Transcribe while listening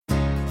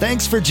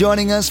Thanks for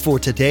joining us for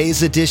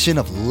today's edition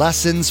of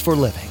Lessons for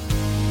Living.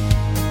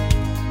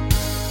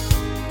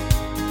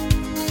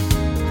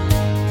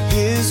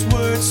 His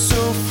word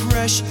so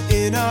fresh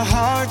in our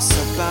hearts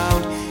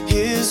abound.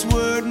 His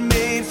word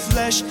made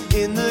flesh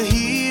in the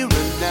here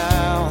and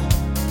now.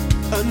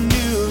 A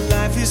new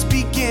life is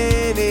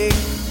beginning.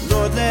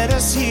 Lord, let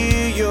us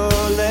hear your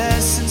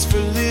lessons for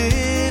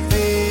living.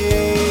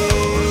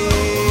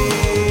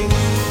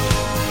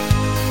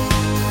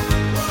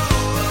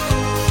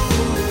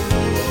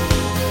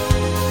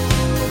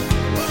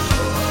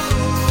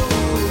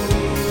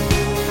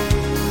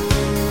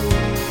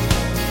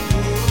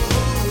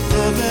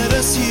 Lord, let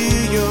us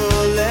hear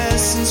your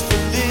lessons for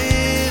living.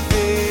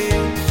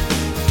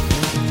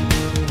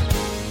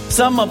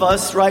 Some of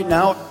us right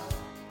now,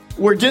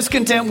 we're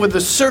discontent with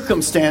the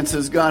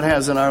circumstances God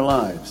has in our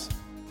lives.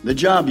 The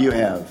job you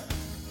have,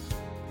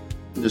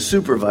 the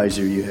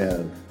supervisor you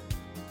have,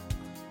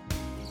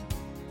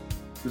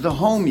 the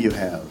home you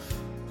have.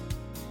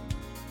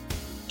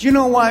 Do you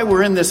know why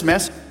we're in this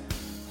mess?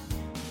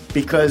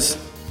 Because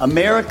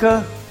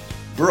America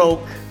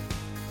broke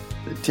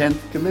the 10th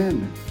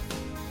commandment.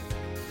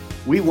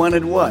 We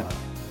wanted what?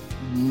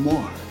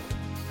 More.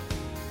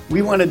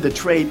 We wanted to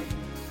trade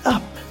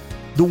up.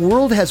 The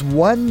world has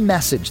one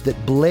message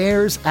that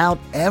blares out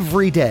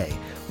every day.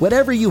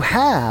 Whatever you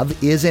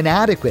have is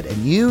inadequate, and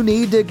you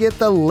need to get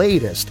the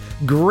latest,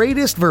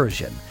 greatest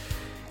version.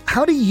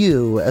 How do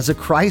you, as a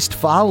Christ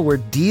follower,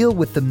 deal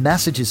with the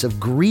messages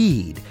of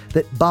greed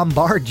that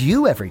bombard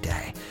you every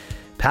day?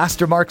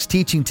 Pastor Mark's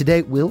teaching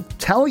today will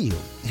tell you.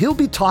 He'll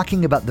be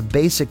talking about the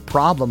basic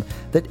problem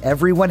that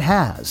everyone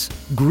has,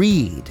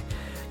 greed.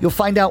 You'll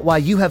find out why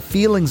you have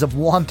feelings of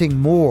wanting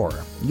more.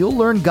 You'll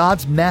learn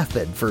God's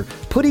method for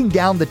putting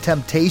down the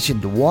temptation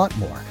to want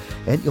more.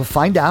 And you'll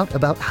find out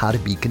about how to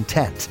be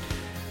content.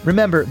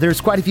 Remember,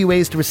 there's quite a few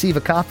ways to receive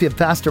a copy of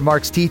Pastor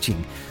Mark's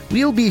teaching.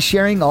 We'll be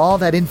sharing all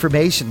that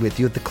information with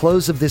you at the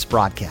close of this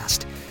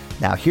broadcast.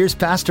 Now here's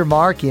Pastor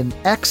Mark in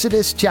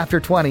Exodus chapter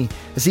 20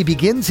 as he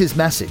begins his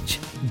message,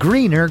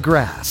 Greener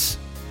Grass.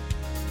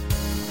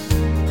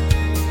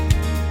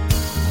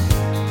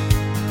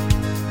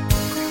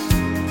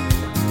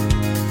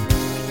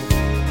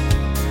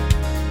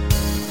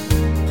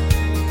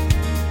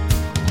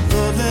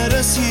 Let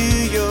us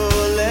hear your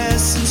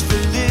lessons for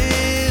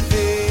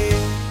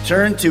living.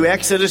 Turn to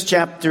Exodus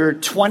chapter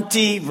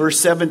 20, verse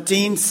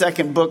 17,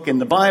 second book in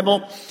the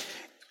Bible.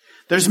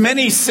 There's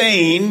many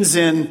sayings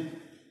in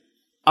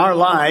our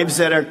lives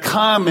that are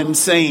common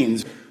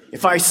sayings.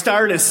 If I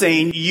start a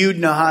saying, you'd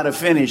know how to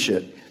finish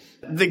it.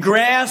 The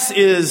grass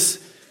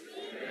is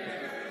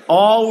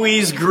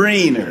always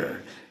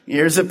greener.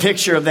 Here's a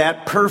picture of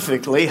that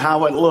perfectly,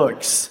 how it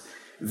looks.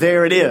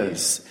 There it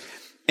is.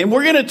 And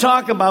we're going to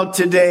talk about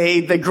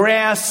today the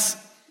grass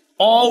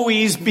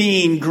always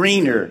being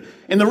greener.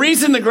 And the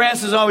reason the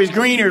grass is always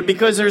greener,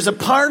 because there's a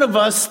part of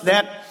us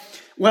that,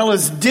 well,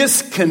 is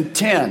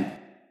discontent.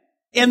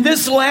 And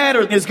this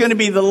ladder is going to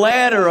be the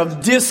ladder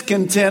of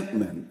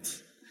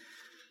discontentment.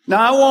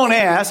 Now, I won't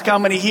ask how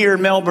many here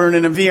in Melbourne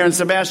and in Villa and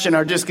Sebastian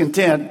are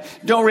discontent.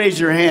 Don't raise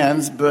your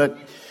hands, but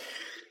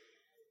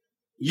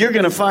you're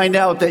going to find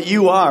out that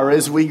you are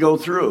as we go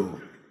through.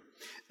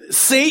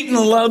 Satan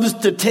loves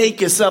to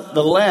take us up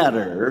the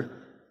ladder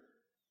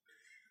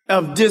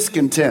of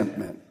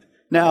discontentment.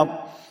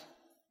 Now,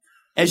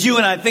 as you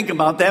and I think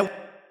about that,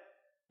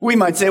 we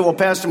might say, well,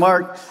 Pastor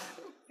Mark,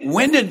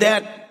 when did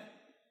that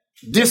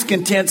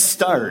discontent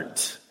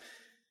start?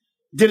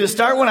 Did it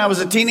start when I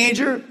was a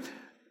teenager?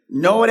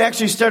 No, it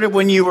actually started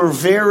when you were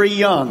very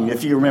young,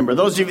 if you remember.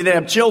 Those of you that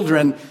have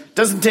children, it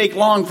doesn't take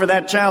long for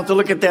that child to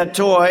look at that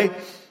toy.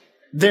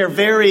 They're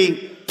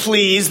very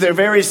pleased, they're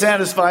very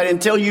satisfied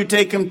until you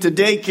take them to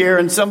daycare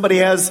and somebody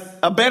has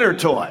a better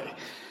toy.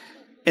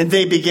 And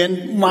they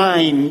begin,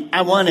 mine,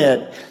 I want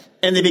it.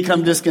 And they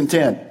become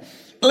discontent.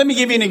 Let me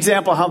give you an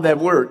example how that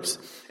works.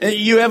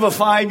 You have a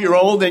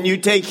 5-year-old and you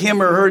take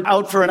him or her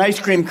out for an ice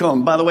cream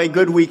cone. By the way,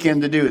 good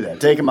weekend to do that.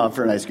 Take them out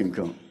for an ice cream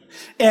cone.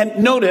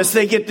 And notice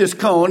they get this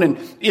cone and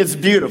it's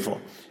beautiful.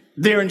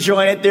 They're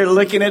enjoying it, they're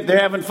licking it, they're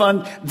having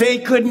fun. They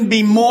couldn't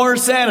be more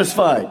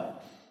satisfied.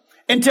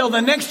 Until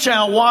the next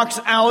child walks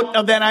out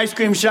of that ice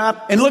cream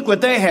shop and look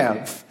what they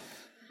have.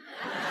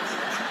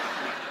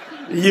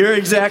 You're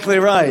exactly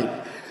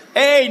right.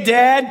 Hey,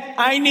 Dad,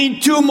 I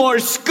need 2 more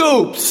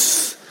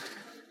scoops.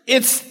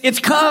 It's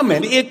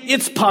common.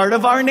 It's part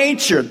of our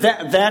nature.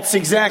 That's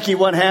exactly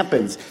what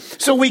happens.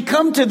 So we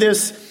come to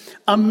this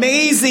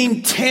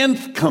amazing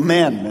 10th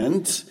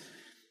commandment.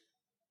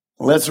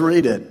 Let's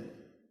read it.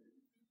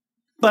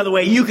 By the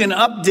way, you can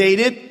update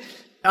it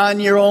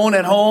on your own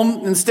at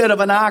home. Instead of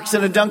an ox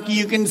and a donkey,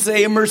 you can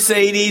say a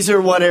Mercedes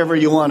or whatever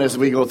you want as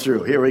we go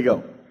through. Here we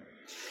go.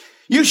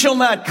 You shall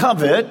not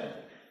covet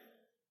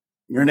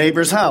your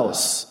neighbor's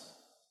house.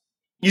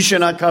 You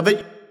shall not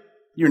covet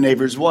your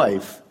neighbor's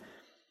wife,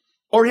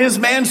 or his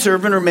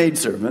manservant or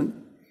maidservant,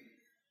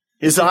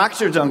 his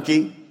ox or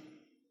donkey,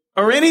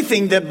 or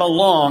anything that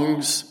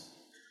belongs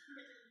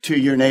to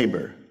your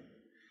neighbor.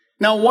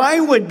 Now, why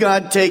would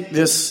God take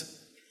this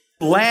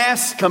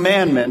last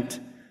commandment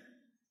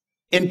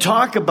and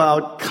talk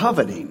about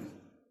coveting?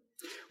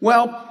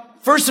 Well,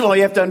 first of all,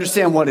 you have to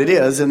understand what it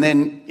is, and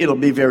then it'll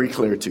be very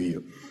clear to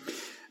you.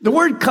 The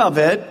word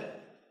covet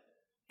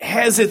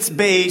has its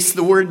base,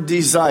 the word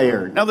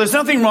desire. Now, there's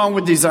nothing wrong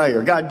with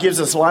desire. God gives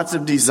us lots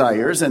of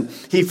desires, and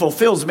He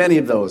fulfills many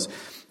of those.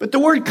 But the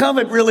word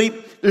covet really,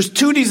 there's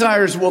two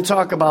desires we'll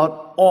talk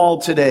about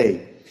all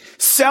today.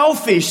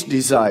 Selfish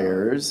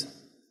desires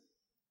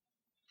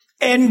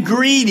and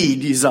greedy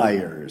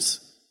desires.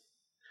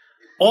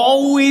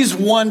 Always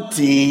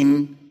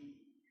wanting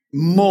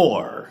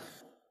more.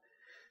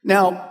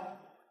 Now,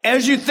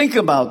 as you think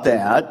about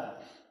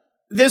that,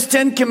 this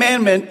 10th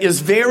commandment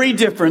is very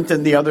different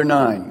than the other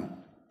 9.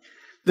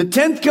 The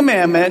 10th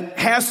commandment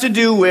has to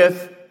do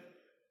with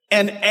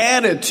an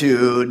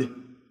attitude,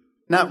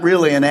 not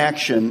really an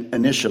action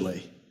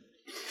initially.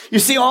 You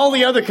see, all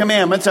the other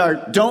commandments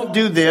are don't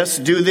do this,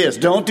 do this,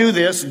 don't do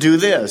this, do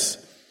this.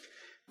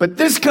 But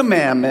this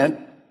commandment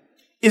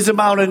is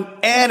about an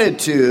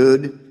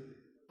attitude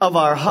of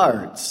our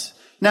hearts.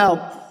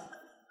 Now,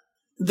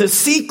 the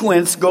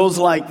sequence goes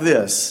like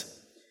this.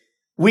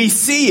 We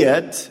see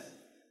it,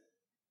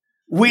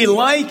 we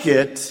like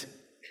it,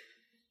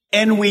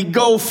 and we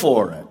go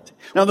for it.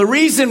 Now, the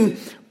reason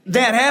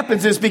that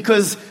happens is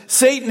because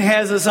Satan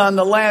has us on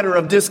the ladder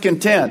of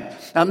discontent.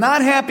 I'm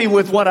not happy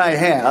with what I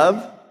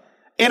have,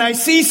 and I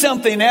see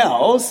something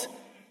else,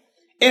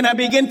 and I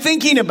begin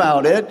thinking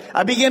about it.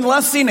 I begin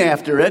lusting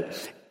after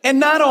it, and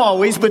not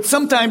always, but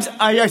sometimes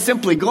I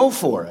simply go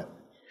for it.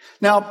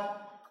 Now,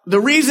 the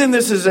reason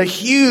this is a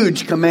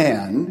huge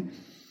command,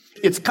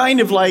 it's kind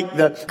of like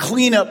the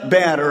cleanup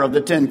batter of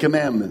the 10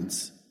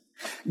 commandments.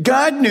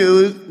 God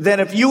knew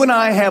that if you and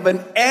I have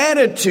an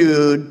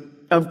attitude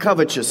of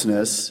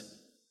covetousness,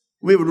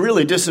 we would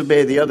really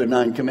disobey the other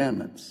 9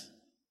 commandments.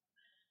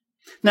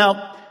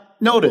 Now,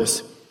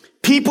 notice,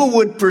 people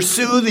would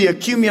pursue the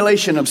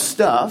accumulation of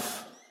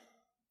stuff,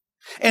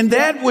 and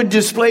that would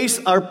displace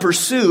our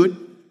pursuit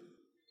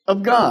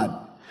of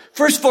God.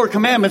 First 4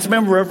 commandments,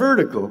 remember, are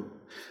vertical.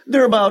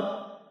 They're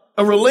about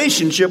a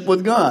relationship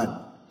with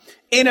God.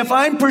 And if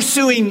I'm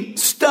pursuing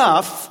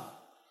stuff,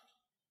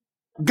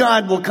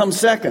 God will come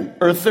second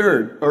or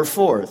third or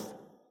fourth.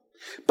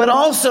 But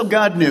also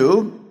God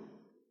knew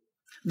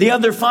the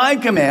other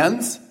 5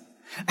 commands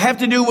have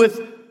to do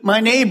with my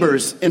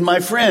neighbors and my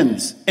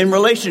friends and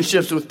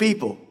relationships with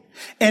people.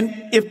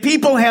 And if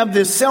people have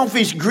this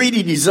selfish,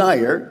 greedy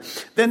desire,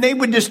 then they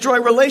would destroy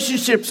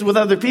relationships with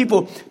other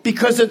people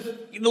because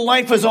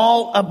life is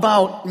all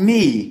about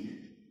me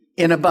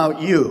and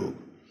about you.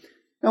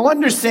 Now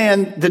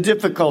understand the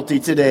difficulty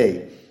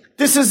today.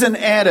 This is an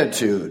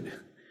attitude.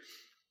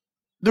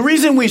 The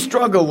reason we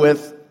struggle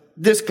with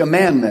this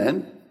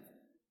commandment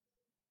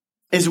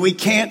is we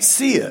can't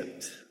see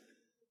it.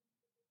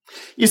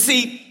 You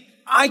see,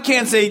 I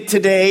can't say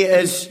today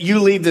as you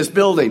leave this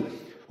building,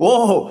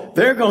 whoa,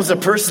 there goes a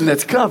person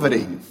that's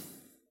coveting.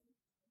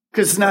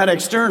 Because it's not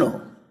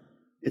external.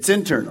 It's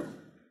internal.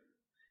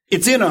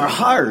 It's in our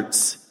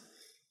hearts.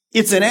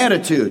 It's an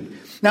attitude.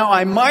 Now,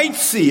 I might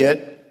see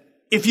it.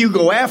 If you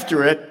go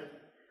after it,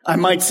 I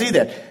might see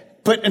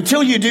that. But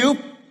until you do,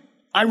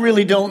 I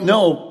really don't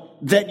know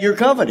that you're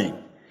coveting.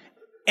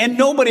 And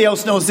nobody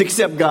else knows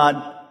except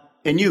God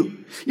and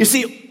you. You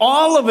see,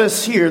 all of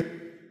us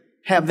here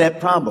have that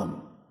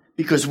problem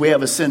because we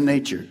have a sin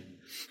nature.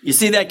 You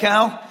see that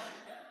cow?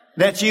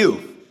 That's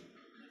you.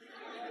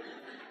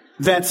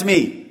 That's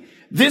me.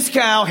 This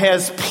cow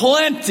has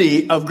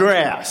plenty of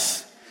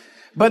grass.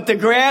 But the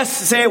grass,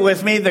 say it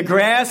with me, the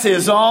grass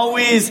is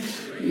always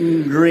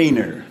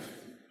greener.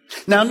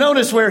 Now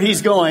notice where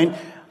he's going.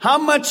 How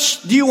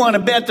much do you want to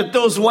bet that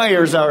those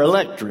wires are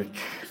electric?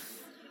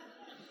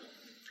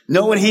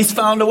 No, and he's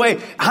found a way.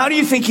 How do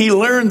you think he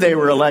learned they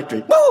were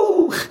electric?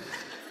 Woo!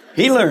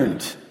 He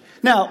learned.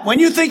 Now, when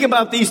you think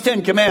about these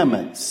 10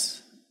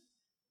 commandments,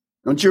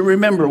 don't you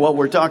remember what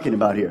we're talking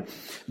about here?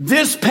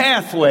 This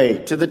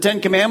pathway to the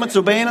 10 commandments,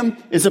 obeying them,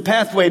 is a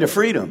pathway to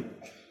freedom.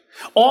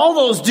 All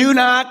those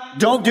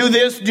don't do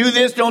this,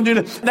 don't do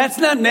that. That's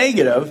not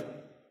negative.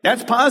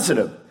 That's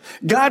positive.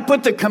 God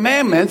put the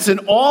commandments and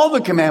all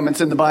the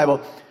commandments in the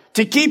Bible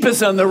to keep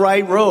us on the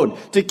right road,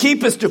 to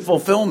keep us to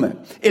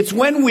fulfillment. It's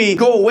when we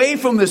go away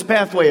from this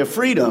pathway of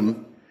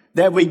freedom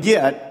that we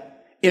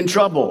get in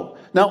trouble.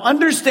 Now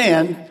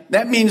understand,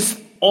 that means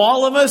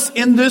all of us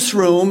in this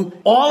room,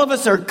 all of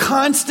us are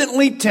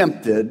constantly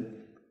tempted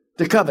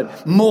to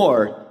covet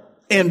more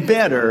and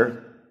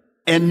better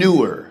and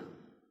newer.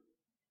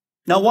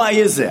 Now why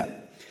is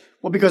that?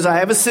 Well, because I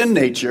have a sin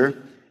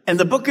nature, and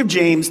the book of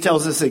James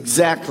tells us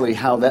exactly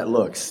how that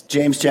looks.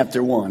 James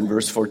chapter 1,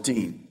 verse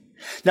 14.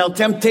 Now,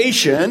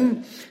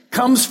 temptation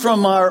comes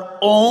from our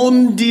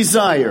own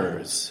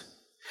desires,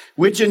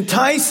 which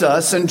entice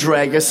us and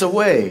drag us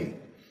away.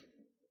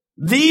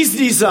 These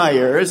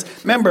desires,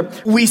 remember,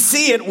 we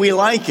see it, we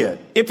like it.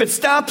 If it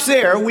stops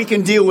there, we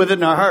can deal with it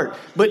in our heart.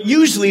 But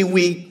usually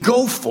we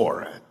go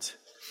for it.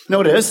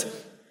 Notice,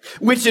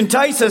 which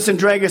entice us and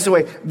drag us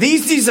away.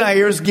 These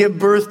desires give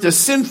birth to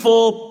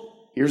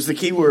sinful, here's the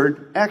key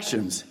word,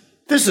 actions.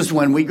 This is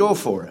when we go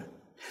for it.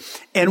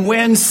 And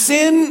when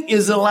sin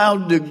is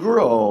allowed to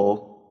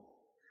grow,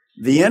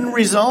 the end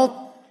result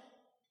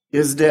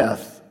is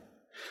death.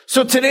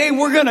 So today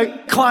we're going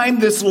to climb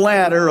this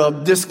ladder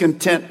of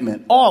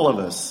discontentment, all of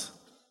us.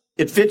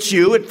 It fits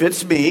you, it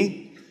fits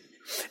me.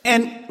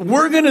 And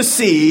we're going to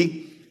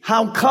see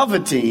how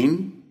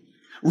coveting,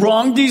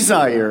 wrong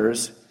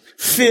desires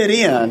fit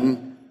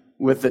in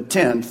with the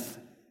 10th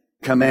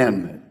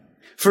commandment.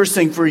 First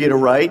thing for you to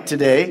write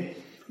today,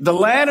 the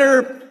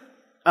ladder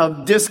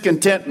of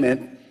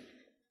discontentment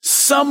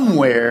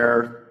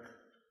somewhere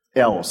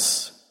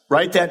else.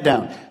 Write that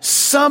down.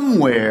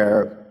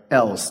 Somewhere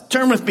else.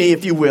 Turn with me,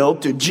 if you will,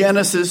 to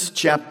Genesis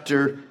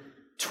chapter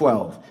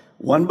 12.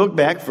 One book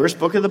back, first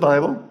book of the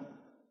Bible.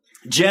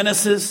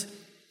 Genesis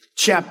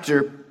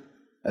chapter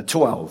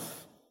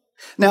 12.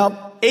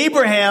 Now,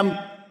 Abraham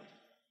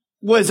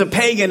was a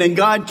pagan, and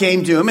God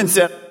came to him and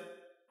said,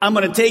 I'm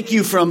going to take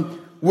you from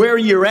where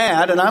you're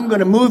at, and I'm going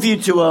to move you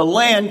to a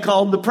land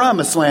called the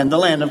Promised Land, the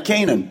land of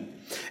Canaan.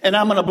 And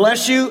I'm going to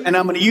bless you, and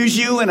I'm going to use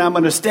you, and I'm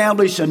going to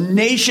establish a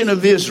nation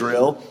of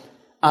Israel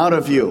out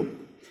of you.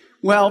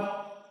 Well,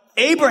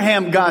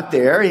 Abraham got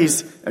there.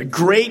 He's a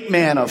great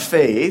man of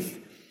faith.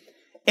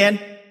 And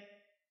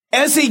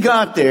as he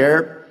got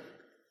there,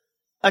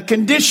 a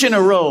condition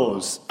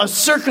arose, a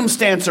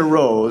circumstance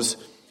arose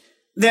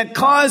that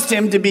caused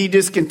him to be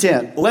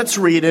discontent. Let's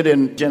read it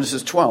in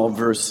Genesis 12,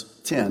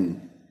 verse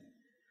 10.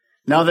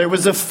 Now there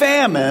was a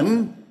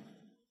famine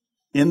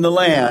in the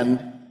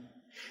land,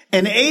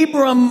 and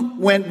Abram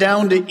went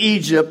down to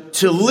Egypt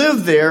to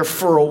live there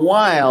for a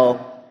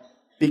while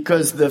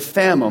because the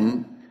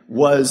famine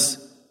was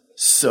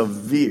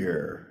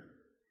severe.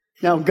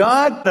 Now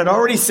God had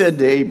already said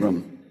to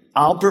Abram,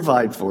 I'll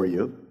provide for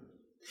you.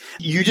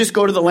 You just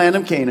go to the land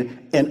of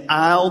Canaan and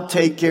I'll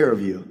take care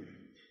of you.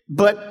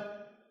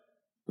 But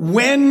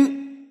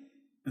when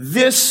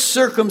this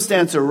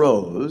circumstance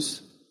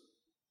arose,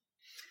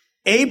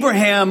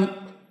 Abraham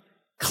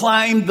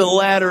climbed the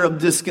ladder of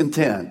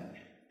discontent.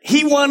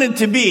 He wanted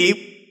to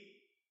be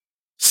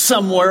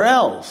somewhere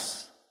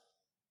else.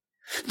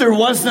 There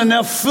wasn't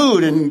enough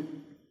food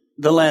in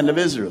the land of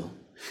Israel.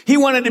 He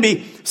wanted to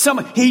be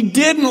he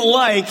didn't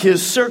like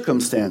his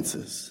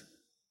circumstances.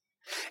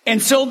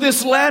 And so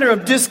this ladder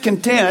of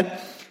discontent,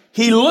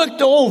 he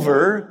looked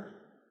over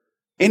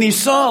and he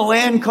saw a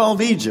land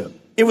called Egypt.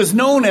 It was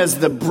known as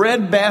the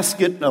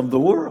breadbasket of the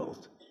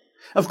world.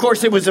 Of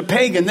course, it was a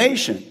pagan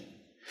nation.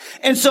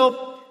 And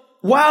so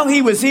while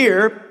he was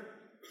here,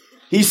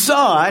 he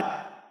saw it,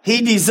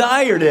 he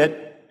desired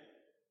it,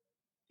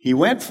 he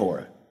went for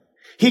it.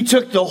 He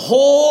took the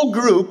whole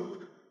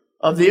group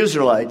of the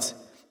Israelites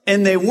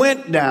and they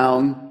went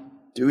down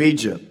to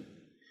Egypt.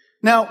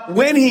 Now,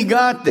 when he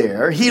got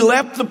there, he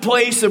left the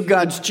place of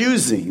God's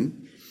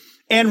choosing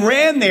and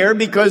ran there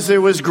because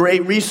there was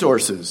great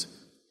resources.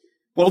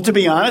 Well, to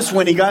be honest,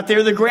 when he got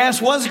there, the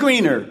grass was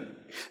greener.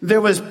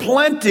 There was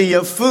plenty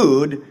of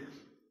food,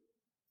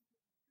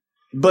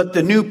 but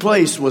the new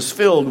place was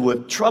filled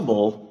with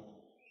trouble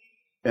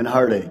and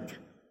heartache.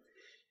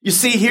 You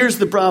see, here's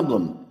the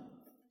problem.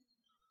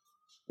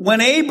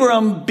 When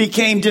Abram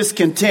became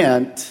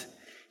discontent,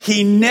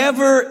 he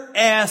never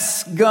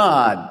asked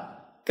God,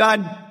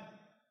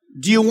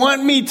 do you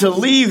want me to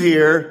leave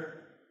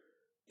here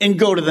and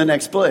go to the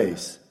next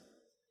place?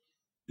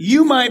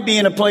 You might be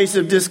in a place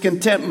of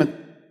discontentment.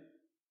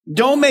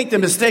 Don't make the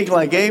mistake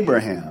like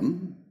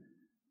Abraham.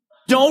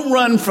 Don't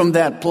run from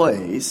that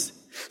place.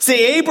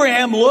 See,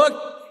 Abraham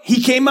looked,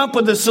 he came up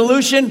with a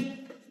solution,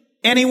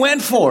 and he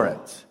went for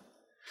it.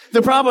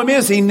 The problem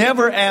is he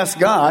never asked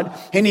God,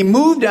 and he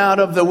moved out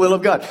of the will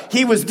of God.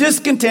 He was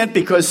discontent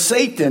because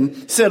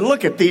Satan said,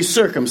 look at these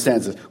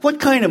circumstances. What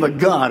kind of a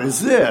God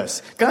is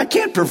this? God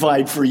can't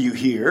provide for you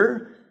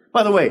here.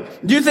 By the way,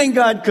 do you think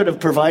God could have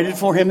provided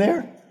for him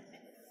there?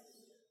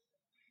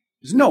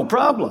 There's no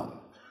problem.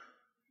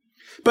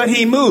 But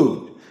he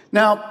moved.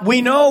 Now,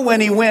 we know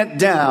when he went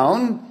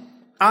down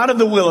out of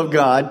the will of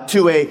God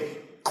to a,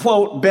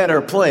 quote,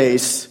 better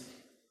place,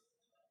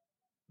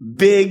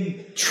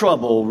 big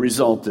trouble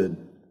resulted.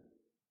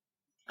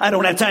 I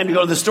don't have time to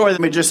go to the story.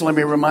 Let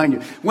me remind you.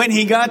 When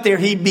he got there,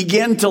 he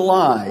began to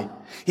lie.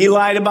 He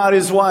lied about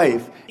his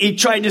wife. He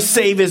tried to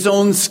save his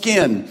own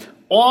skin.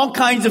 All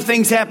kinds of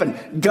things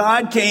happened.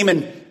 God came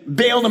and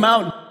bailed him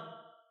out,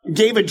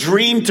 gave a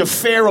dream to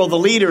Pharaoh, the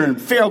leader, and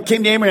Pharaoh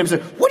came to Abraham and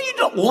said, what are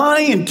you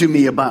lying to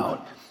me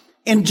about?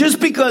 And just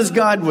because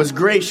God was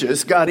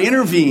gracious, God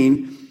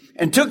intervened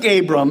and took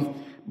Abram,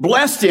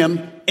 blessed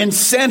him, and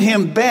sent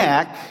him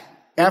back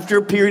after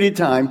a period of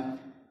time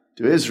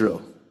to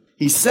Israel.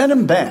 He sent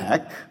him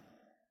back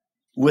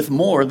with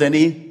more than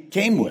he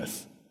came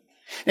with.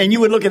 And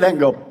you would look at that and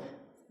go,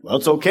 well,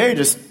 it's okay,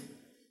 just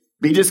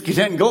be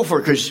discontent and go for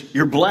it because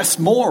you're blessed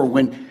more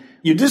when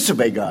you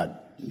disobey God.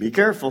 Be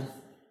careful.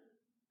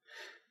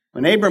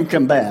 When Abram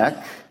came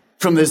back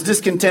from this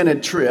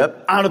discontented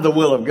trip out of the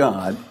will of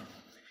God,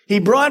 he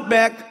brought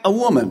back a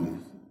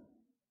woman,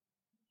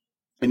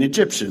 an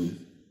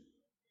Egyptian.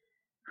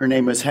 Her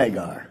name was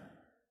Hagar.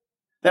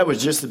 That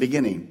was just the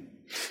beginning.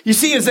 You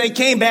see, as they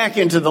came back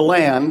into the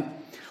land,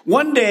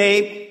 one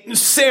day,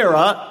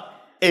 Sarah,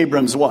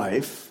 Abram's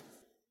wife,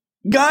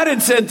 God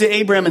had said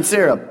to Abram and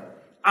Sarah,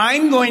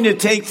 I'm going to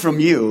take from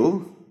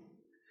you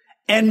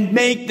and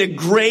make the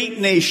great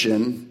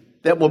nation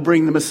that will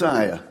bring the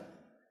Messiah.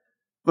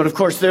 But of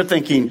course, they're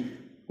thinking,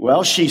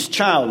 well, she's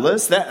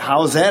childless.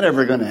 How's that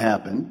ever going to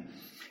happen?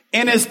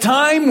 And as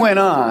time went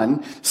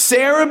on,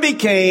 Sarah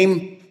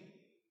became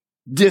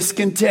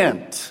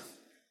discontent.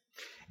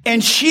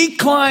 And she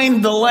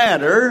climbed the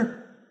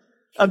ladder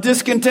of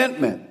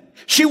discontentment.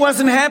 She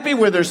wasn't happy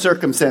with her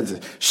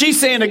circumstances. She's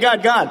saying to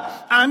God,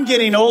 I'm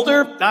getting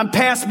older. I'm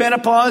past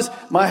menopause.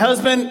 My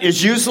husband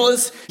is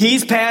useless.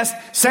 He's past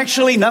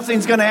sexually.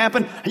 Nothing's going to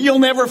happen. You'll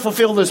never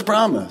fulfill this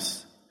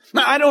promise.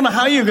 Now, I don't know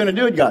how you're going to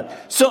do it, God.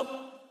 So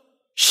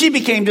she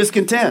became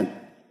discontent.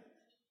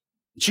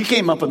 She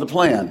came up with a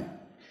plan.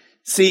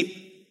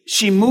 See,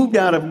 she moved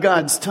out of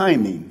God's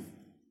timing.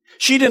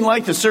 She didn't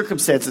like the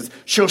circumstances,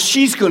 so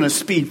she's going to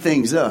speed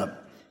things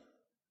up.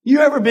 You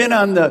ever been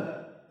on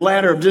the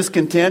ladder of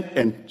discontent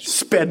and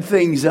sped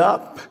things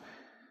up?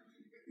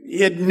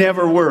 It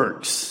never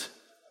works.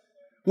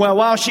 Well,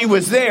 while she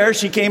was there,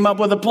 she came up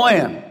with a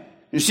plan.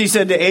 And she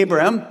said to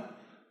Abram,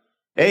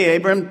 hey,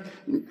 Abram,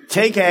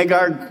 take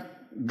Hagar,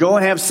 go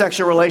and have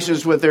sexual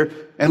relations with her,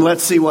 and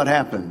let's see what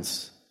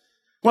happens.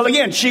 Well,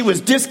 again, she was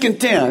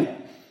discontent.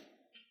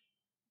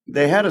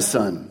 They had a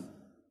son.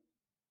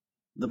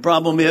 The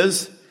problem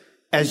is,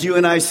 as you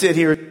and I sit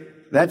here,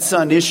 that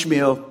son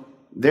Ishmael,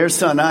 their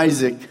son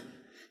Isaac,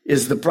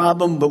 is the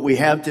problem that we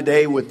have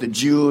today with the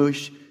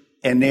Jewish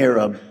and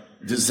Arab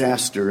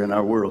disaster in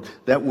our world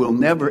that will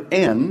never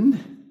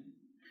end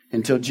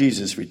until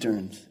Jesus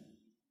returns.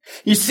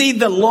 You see,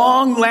 the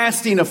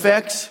long-lasting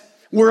effects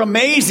were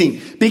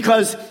amazing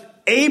because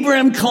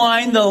Abram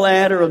climbed the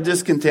ladder of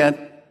discontent,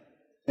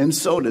 and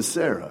so does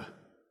Sarah.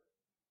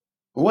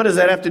 Well, what does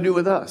that have to do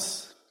with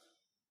us?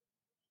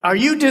 Are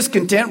you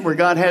discontent where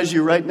God has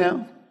you right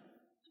now?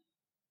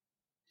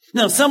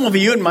 Now, some of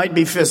you, it might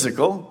be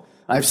physical.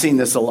 I've seen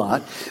this a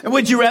lot.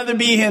 Would you rather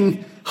be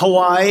in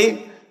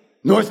Hawaii,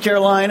 North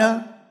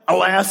Carolina,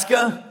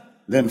 Alaska,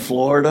 than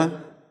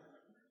Florida?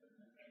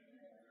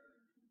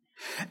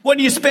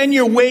 Would you spend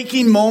your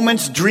waking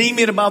moments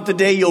dreaming about the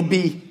day you'll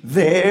be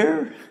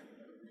there?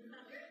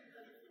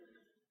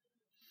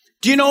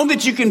 Do you know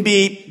that you can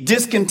be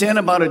discontent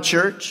about a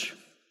church?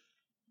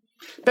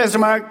 Pastor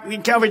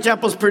Mark, Calvary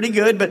Chapel's pretty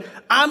good, but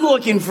I'm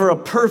looking for a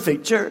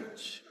perfect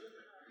church.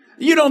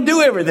 You don't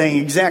do everything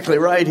exactly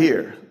right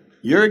here.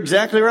 You're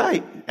exactly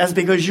right. That's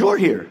because you're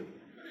here.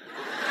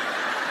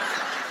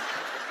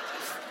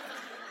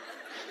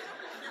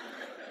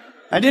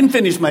 I didn't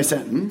finish my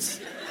sentence.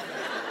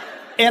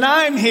 And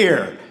I'm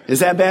here. Is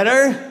that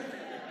better?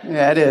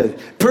 Yeah, it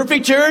is.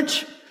 Perfect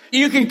church?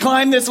 You can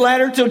climb this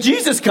ladder till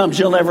Jesus comes.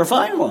 You'll never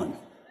find one.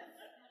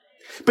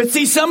 But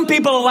see, some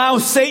people allow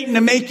Satan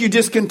to make you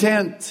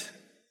discontent.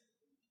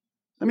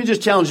 Let me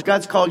just challenge you.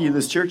 God's called you to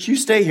this church. You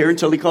stay here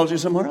until he calls you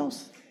somewhere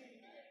else.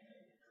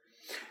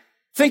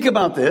 Think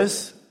about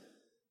this.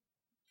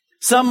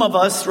 Some of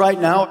us right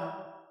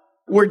now,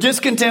 we're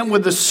discontent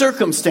with the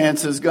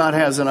circumstances God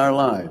has in our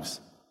lives.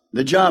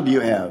 The job you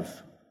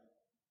have.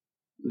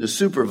 The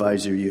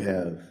supervisor you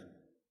have.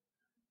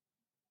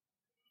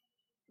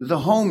 The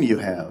home you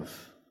have.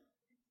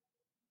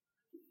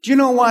 Do you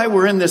know why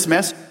we're in this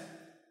mess?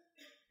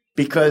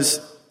 Because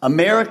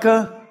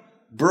America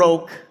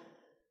broke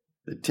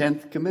the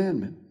 10th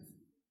commandment.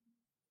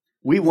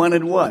 We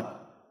wanted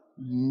what?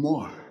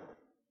 More.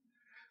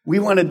 We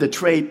wanted to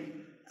trade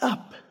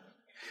up.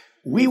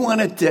 We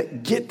wanted to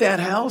get that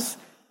house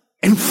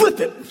and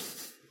flip it.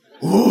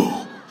 Ooh,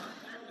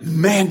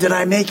 man, did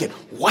I make it.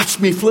 Watch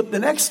me flip the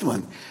next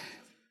one.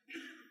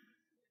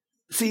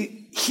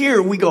 See,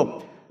 here we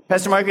go,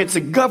 Pastor Mark, it's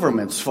the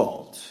government's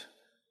fault.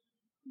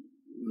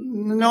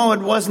 No, it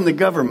wasn't the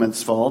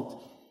government's fault.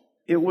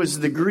 It was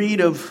the greed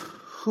of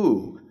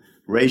who?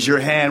 Raise your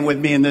hand with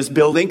me in this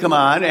building. Come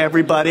on,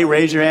 everybody,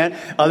 raise your hand.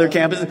 Other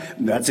campuses.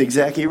 That's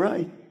exactly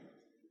right.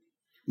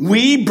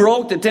 We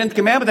broke the 10th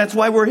commandment. That's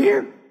why we're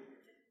here.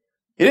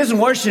 It isn't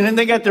Washington.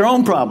 They got their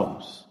own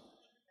problems.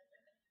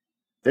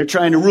 They're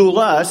trying to rule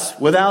us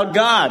without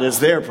God as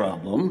their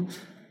problem.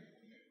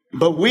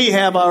 But we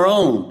have our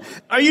own.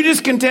 Are you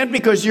discontent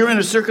because you're in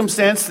a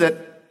circumstance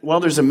that, well,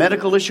 there's a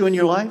medical issue in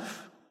your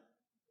life?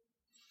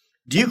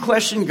 Do you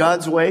question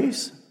God's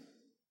ways?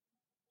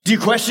 Do you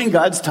question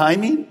God's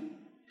timing?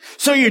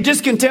 So you're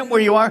discontent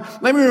where you are?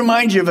 Let me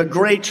remind you of a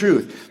great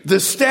truth. The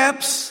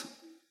steps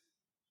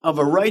of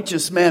a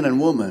righteous man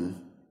and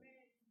woman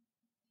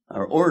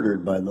are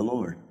ordered by the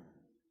Lord.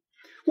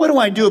 What do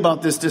I do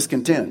about this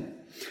discontent?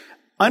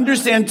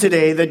 Understand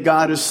today that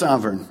God is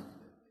sovereign.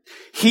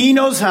 He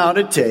knows how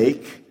to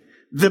take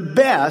the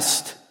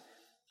best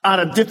out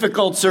of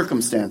difficult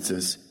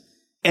circumstances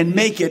and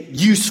make it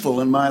useful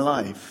in my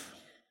life.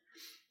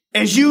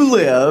 As you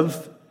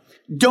live,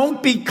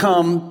 don't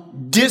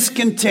become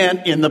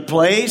discontent in the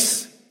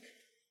place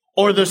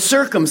or the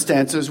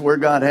circumstances where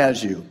God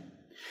has you.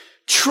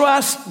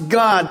 Trust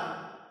God.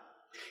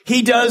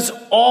 He does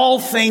all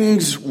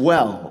things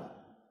well.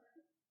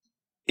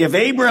 If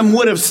Abram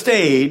would have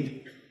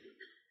stayed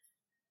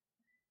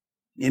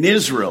in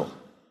Israel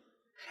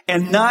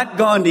and not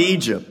gone to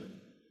Egypt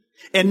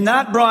and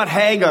not brought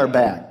Hagar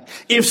back,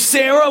 if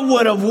Sarah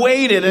would have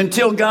waited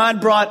until God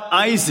brought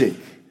Isaac,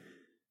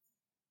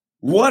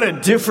 what a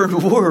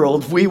different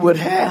world we would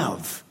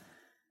have.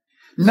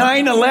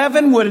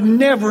 9/11 would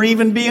never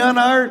even be on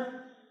our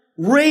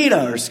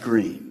radar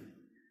screen.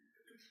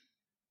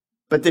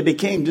 But they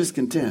became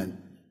discontent.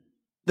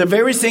 The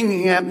very same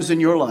thing happens in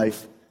your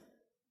life,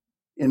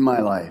 in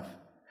my life.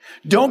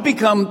 Don't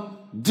become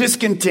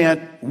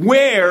discontent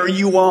where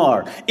you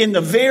are, in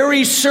the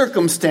very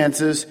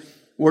circumstances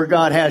where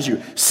God has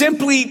you.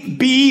 Simply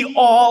be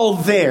all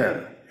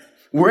there.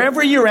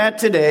 Wherever you're at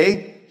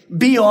today,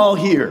 be all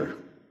here.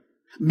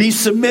 Be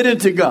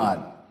submitted to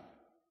God.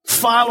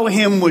 Follow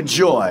Him with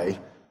joy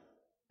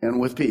and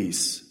with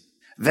peace.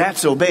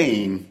 That's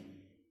obeying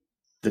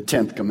the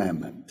 10th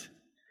commandment.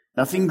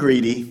 Nothing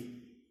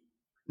greedy,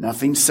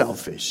 nothing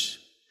selfish.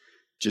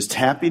 Just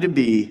happy to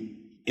be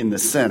in the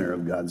center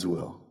of God's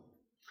will.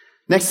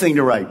 Next thing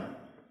to write.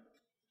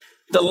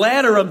 The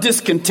ladder of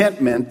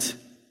discontentment,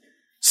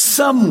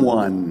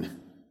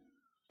 someone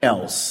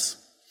else.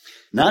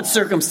 Not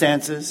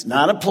circumstances,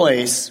 not a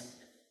place,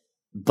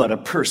 but a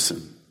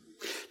person.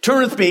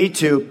 Turn with me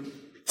to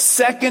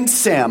 2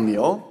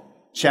 Samuel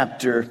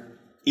chapter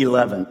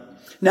 11.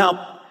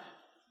 Now,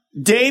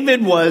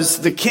 David was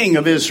the king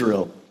of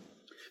Israel.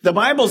 The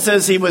Bible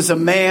says he was a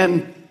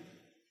man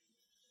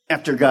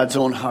after God's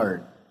own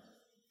heart.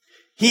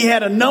 He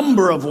had a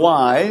number of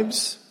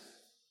wives,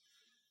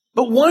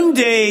 but one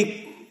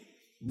day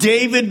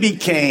David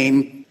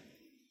became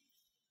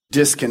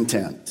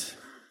discontent.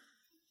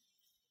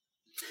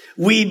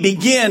 We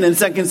begin in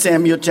 2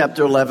 Samuel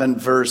chapter 11,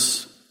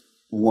 verse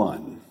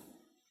 1.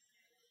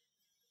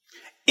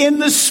 In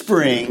the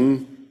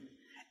spring,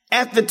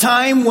 at the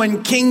time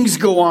when kings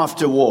go off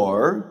to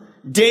war,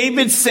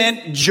 David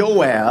sent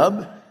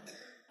Joab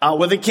out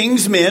with the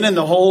king's men and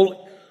the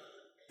whole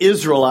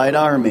Israelite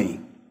army.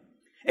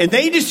 And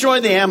they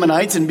destroyed the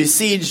Ammonites and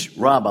besieged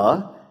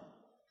Rabbah,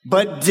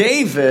 but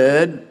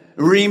David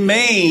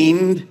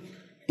remained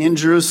in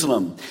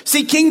Jerusalem.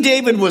 See, King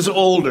David was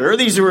older.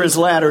 These were his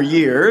latter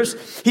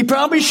years. He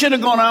probably should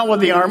have gone out with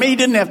the army. He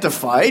didn't have to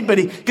fight, but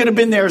he could have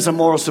been there as a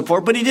moral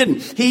support, but he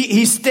didn't.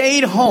 He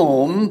stayed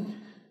home,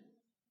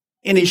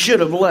 and he should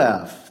have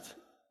left.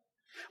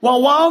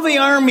 Well, while the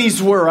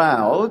armies were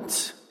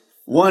out,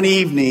 one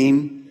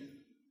evening,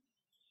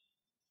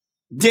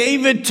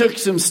 David took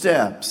some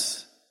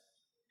steps.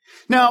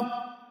 Now,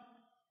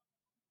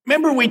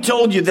 remember we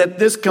told you that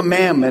this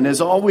commandment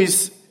is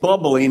always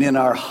bubbling in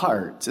our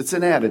hearts. It's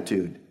an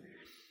attitude.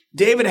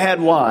 David had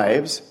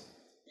wives,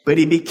 but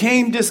he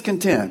became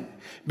discontent.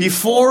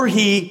 Before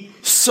he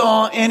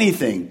saw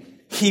anything,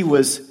 he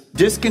was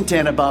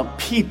discontent about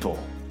people.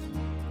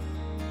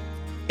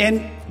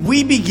 And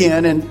we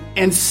begin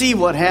and see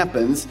what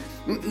happens.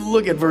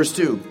 Look at verse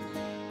 2.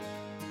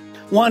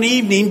 One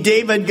evening,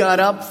 David got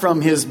up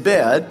from his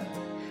bed,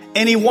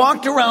 and he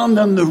walked around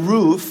on the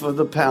roof of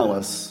the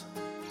palace.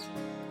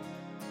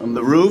 From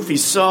the roof, he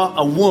saw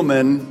a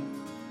woman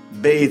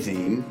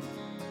bathing,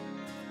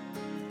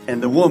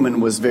 and the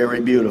woman was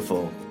very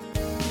beautiful.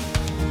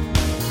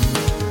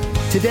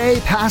 Today,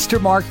 Pastor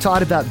Mark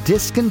taught about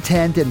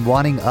discontent and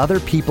wanting other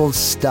people's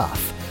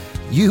stuff.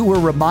 You were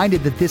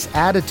reminded that this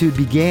attitude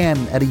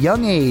began at a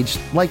young age,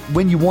 like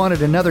when you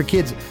wanted another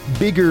kid's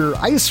bigger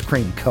ice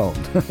cream cone.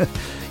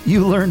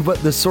 You learned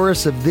what the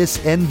source of this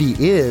envy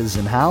is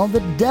and how the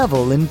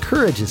devil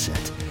encourages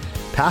it.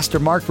 Pastor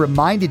Mark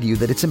reminded you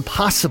that it's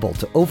impossible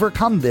to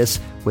overcome this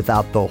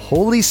without the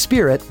Holy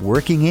Spirit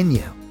working in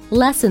you.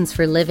 Lessons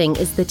for Living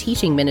is the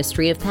teaching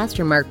ministry of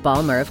Pastor Mark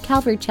Balmer of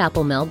Calvary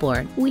Chapel,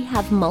 Melbourne. We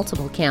have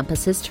multiple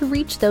campuses to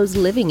reach those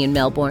living in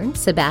Melbourne,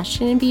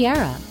 Sebastian, and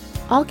Viera.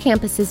 All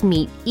campuses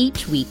meet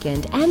each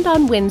weekend and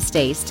on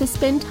Wednesdays to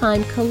spend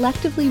time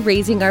collectively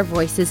raising our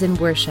voices in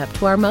worship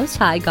to our Most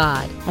High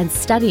God and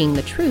studying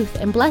the truth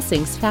and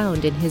blessings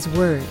found in His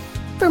Word.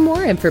 For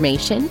more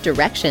information,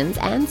 directions,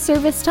 and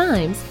service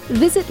times,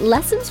 visit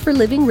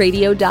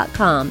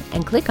lessonsforlivingradio.com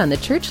and click on the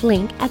church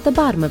link at the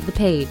bottom of the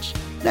page.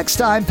 Next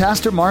time,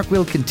 Pastor Mark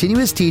will continue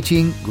his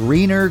teaching,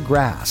 Greener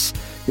Grass.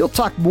 He'll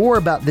talk more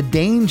about the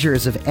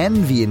dangers of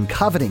envy and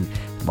coveting,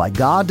 and why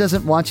God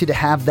doesn't want you to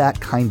have that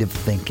kind of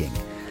thinking.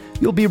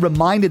 You'll be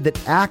reminded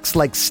that acts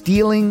like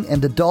stealing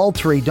and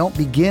adultery don't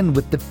begin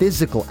with the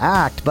physical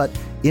act, but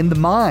in the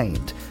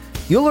mind.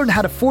 You'll learn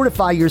how to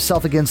fortify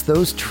yourself against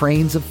those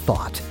trains of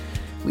thought.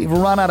 We've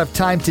run out of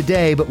time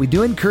today, but we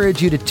do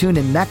encourage you to tune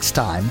in next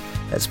time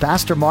as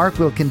Pastor Mark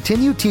will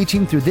continue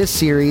teaching through this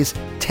series,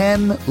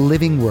 10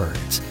 Living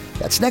Words.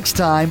 That's next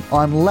time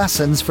on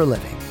Lessons for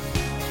Living.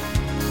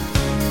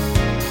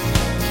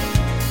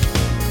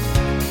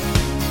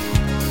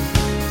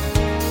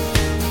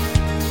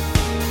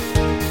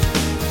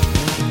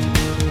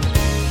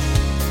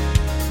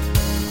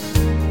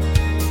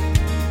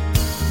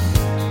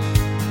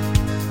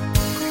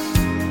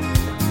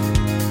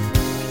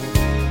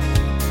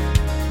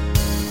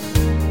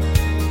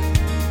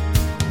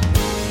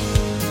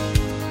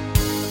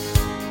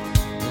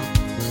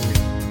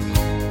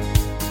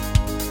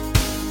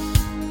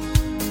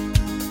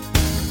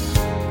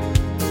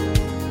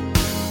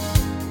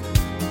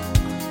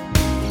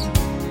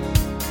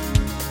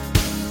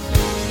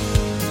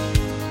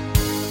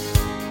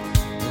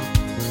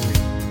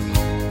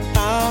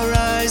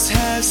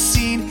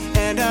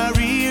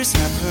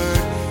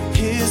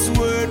 His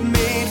word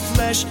made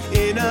flesh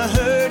in a